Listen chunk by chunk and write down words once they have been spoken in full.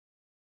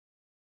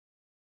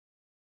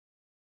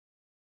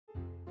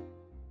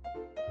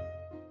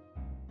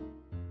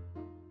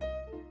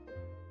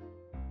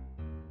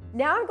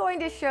Now I'm going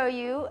to show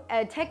you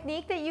a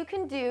technique that you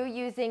can do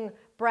using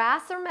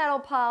brass or metal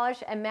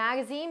polish and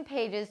magazine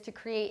pages to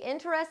create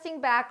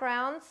interesting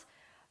backgrounds.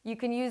 You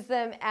can use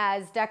them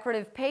as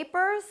decorative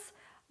papers,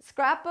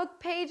 scrapbook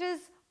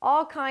pages,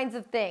 all kinds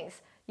of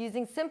things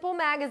using simple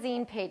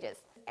magazine pages.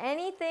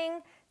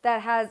 Anything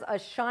that has a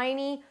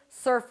shiny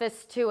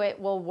surface to it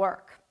will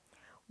work.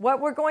 What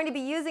we're going to be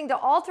using to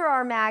alter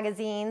our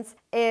magazines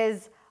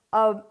is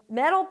a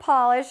metal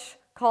polish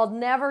called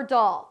Never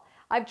Dull.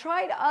 I've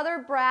tried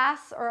other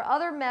brass or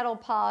other metal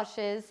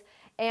polishes,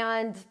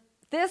 and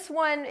this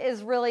one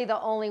is really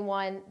the only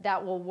one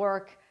that will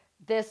work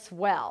this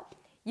well.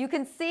 You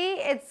can see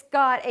it's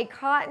got a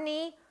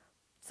cottony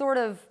sort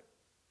of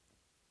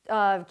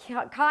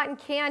cotton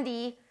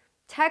candy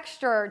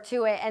texture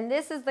to it, and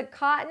this is the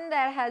cotton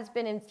that has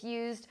been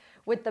infused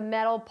with the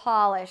metal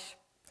polish.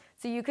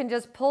 So you can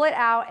just pull it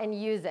out and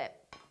use it.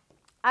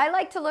 I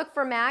like to look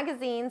for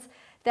magazines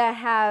that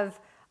have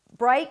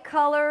bright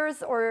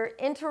colors or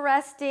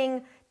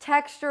interesting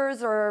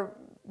textures or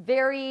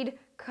varied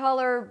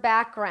color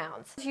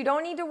backgrounds. You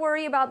don't need to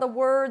worry about the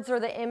words or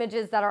the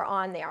images that are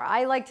on there.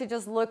 I like to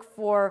just look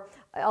for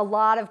a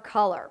lot of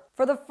color.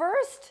 For the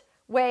first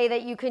way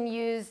that you can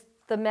use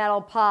the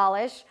metal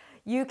polish,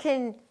 you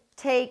can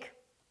take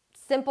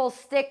simple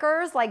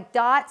stickers like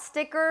dot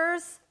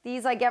stickers.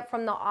 These I get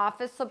from the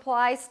office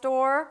supply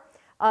store,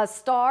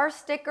 star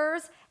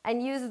stickers,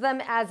 and use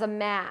them as a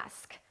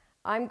mask.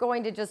 I'm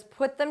going to just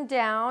put them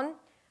down,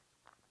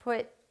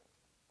 put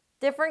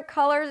different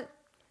colored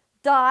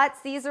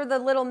dots. These are the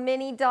little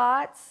mini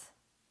dots.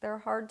 They're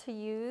hard to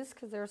use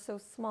because they're so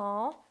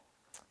small.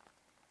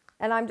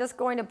 And I'm just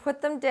going to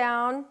put them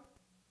down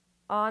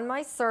on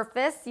my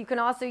surface. You can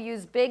also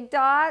use big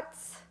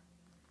dots.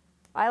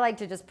 I like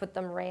to just put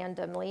them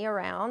randomly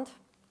around.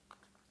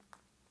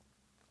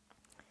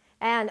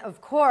 And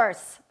of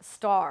course,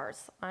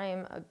 stars.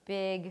 I'm a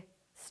big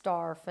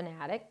star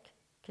fanatic.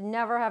 Can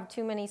never have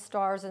too many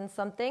stars in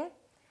something,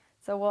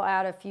 so we'll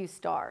add a few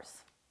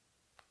stars.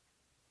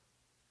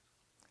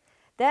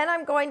 Then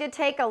I'm going to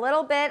take a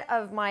little bit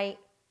of my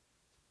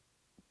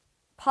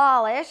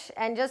polish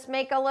and just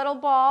make a little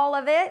ball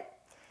of it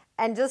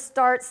and just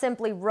start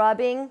simply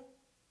rubbing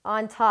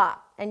on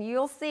top. And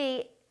you'll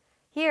see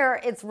here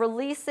it's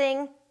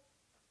releasing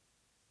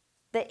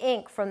the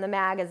ink from the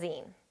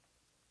magazine.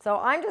 So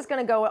I'm just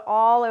going to go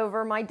all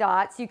over my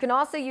dots. You can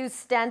also use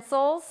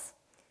stencils.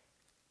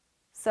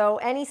 So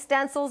any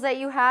stencils that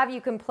you have, you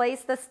can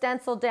place the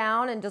stencil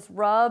down and just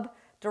rub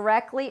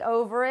directly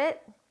over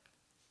it.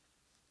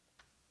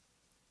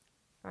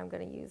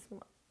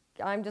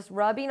 I'm just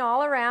rubbing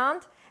all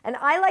around. And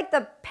I like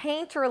the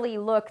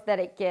painterly look that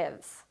it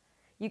gives.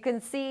 You can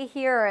see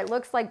here it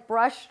looks like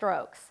brush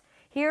strokes.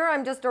 Here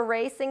I'm just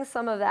erasing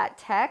some of that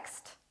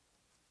text.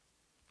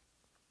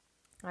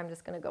 I'm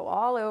just going to go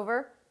all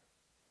over.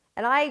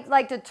 And I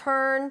like to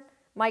turn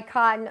my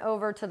cotton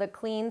over to the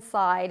clean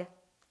side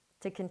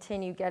to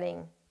continue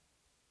getting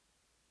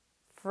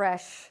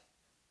fresh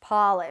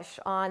polish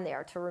on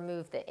there to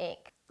remove the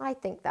ink. I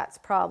think that's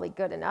probably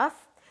good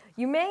enough.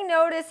 You may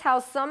notice how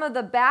some of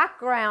the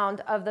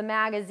background of the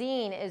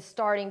magazine is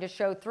starting to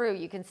show through.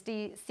 You can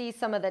see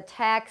some of the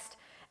text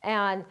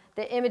and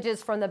the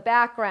images from the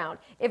background.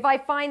 If I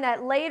find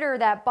that later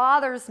that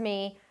bothers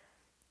me,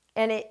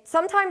 and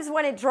sometimes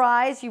when it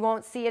dries you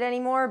won't see it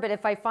anymore, but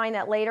if I find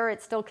that later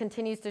it still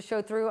continues to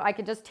show through, I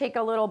could just take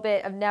a little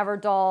bit of Never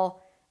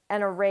Dull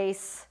and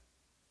erase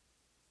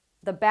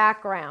the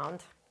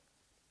background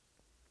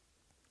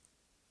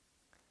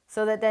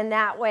so that then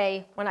that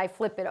way when I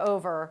flip it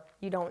over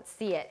you don't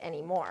see it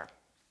anymore.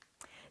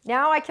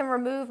 Now I can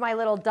remove my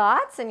little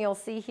dots, and you'll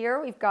see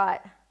here we've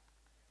got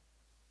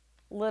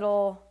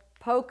little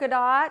polka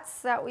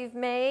dots that we've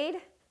made,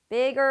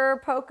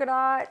 bigger polka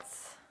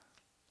dots.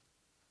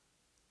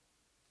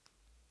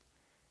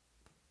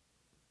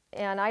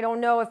 And I don't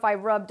know if I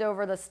rubbed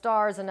over the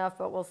stars enough,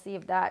 but we'll see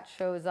if that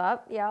shows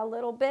up. Yeah, a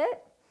little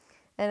bit.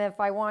 And if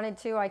I wanted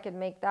to, I could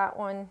make that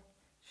one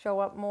show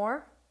up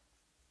more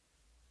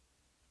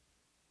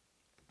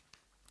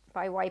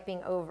by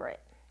wiping over it.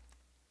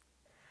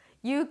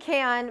 You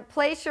can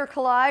place your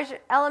collage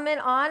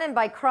element on, and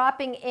by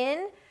cropping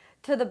in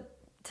to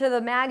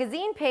the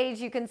magazine page,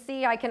 you can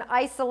see I can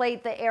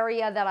isolate the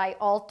area that I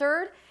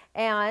altered,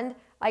 and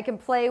I can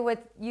play with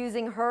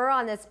using her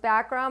on this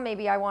background.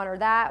 Maybe I want her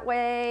that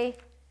way,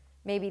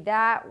 maybe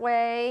that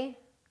way.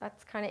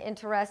 That's kind of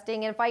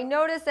interesting. And if I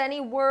notice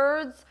any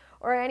words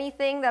or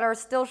anything that are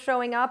still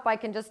showing up, I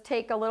can just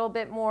take a little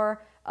bit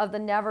more of the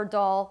Never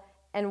Dull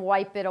and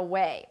wipe it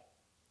away.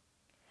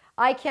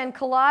 I can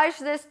collage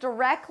this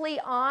directly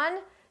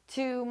on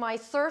to my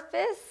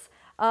surface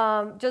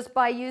just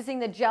by using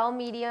the gel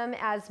medium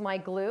as my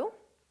glue.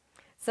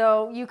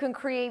 So you can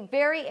create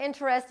very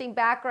interesting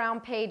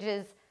background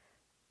pages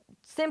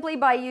simply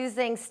by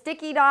using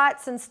sticky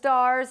dots and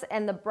stars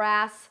and the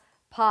brass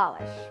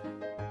polish.